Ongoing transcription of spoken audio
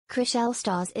Chrishell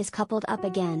Stause is coupled up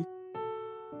again.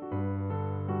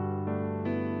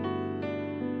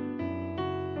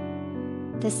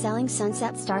 The Selling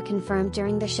Sunset star confirmed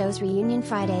during the show's reunion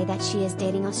Friday that she is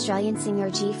dating Australian singer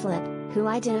G Flip, who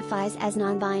identifies as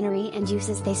non-binary and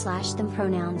uses they/them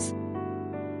pronouns.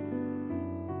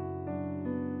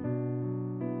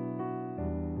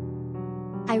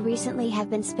 I recently have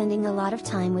been spending a lot of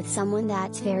time with someone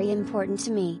that's very important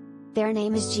to me. Their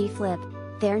name is G Flip.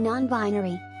 They're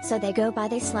non-binary, so they go by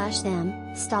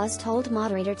they/them, Stause told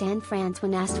moderator Dan France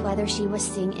when asked whether she was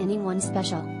seeing anyone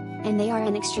special. And they are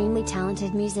an extremely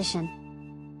talented musician.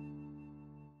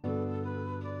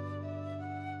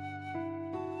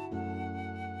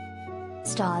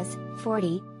 Stause,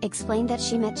 40, explained that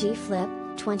she met G Flip,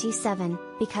 27,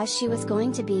 because she was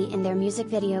going to be in their music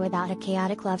video about a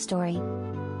chaotic love story.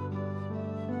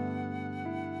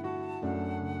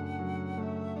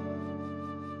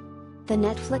 The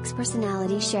Netflix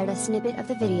personality shared a snippet of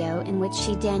the video in which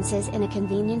she dances in a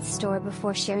convenience store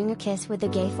before sharing a kiss with the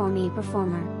Gay For Me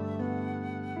performer.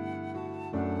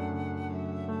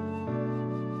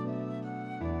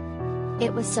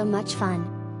 It was so much fun.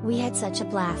 We had such a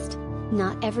blast.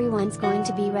 Not everyone's going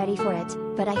to be ready for it,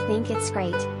 but I think it's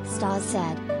great, Stause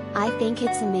said. I think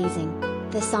it's amazing.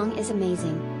 The song is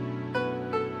amazing.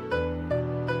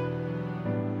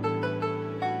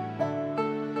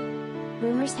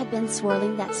 Rumors had been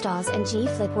swirling that Stause and G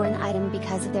Flip were an item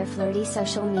because of their flirty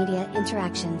social media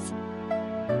interactions.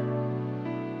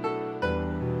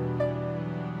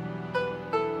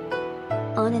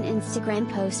 On an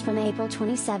Instagram post from April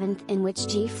 27 in which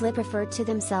G Flip referred to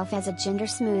themselves as a gender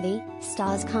smoothie,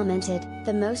 Stause commented,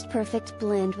 "The most perfect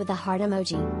blend," with a heart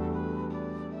emoji.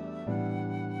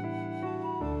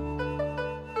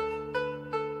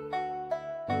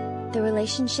 The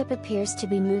relationship appears to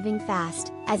be moving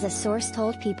fast, as a source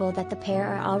told People that the pair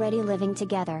are already living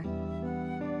together.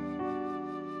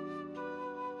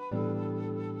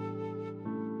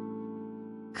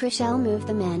 Chrishell moved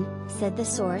them in, said the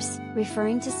source,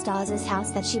 referring to Stause's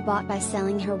house that she bought by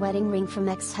selling her wedding ring from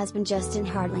ex-husband Justin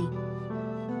Hartley.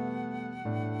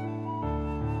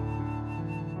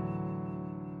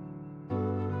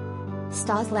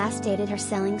 Stause last dated her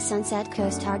Selling Sunset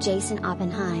co-star Jason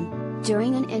Oppenheim.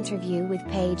 During an interview with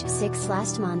Page Six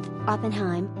last month,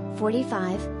 Oppenheim,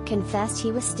 45, confessed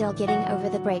he was still getting over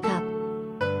the breakup.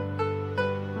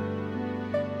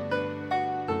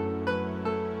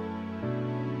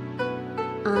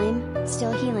 "I'm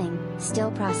still healing, still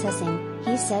processing,"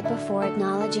 he said before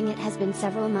acknowledging it has been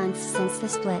several months since the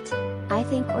split. "I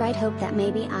think or I'd hope that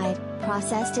maybe I'd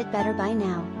processed it better by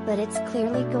now, but it's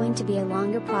clearly going to be a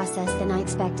longer process than I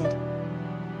expected."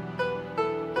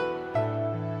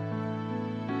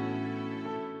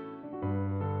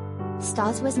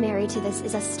 Stause was married to This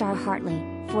Is Us star Hartley,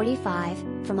 45,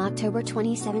 from October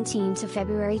 2017 to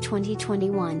February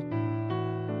 2021.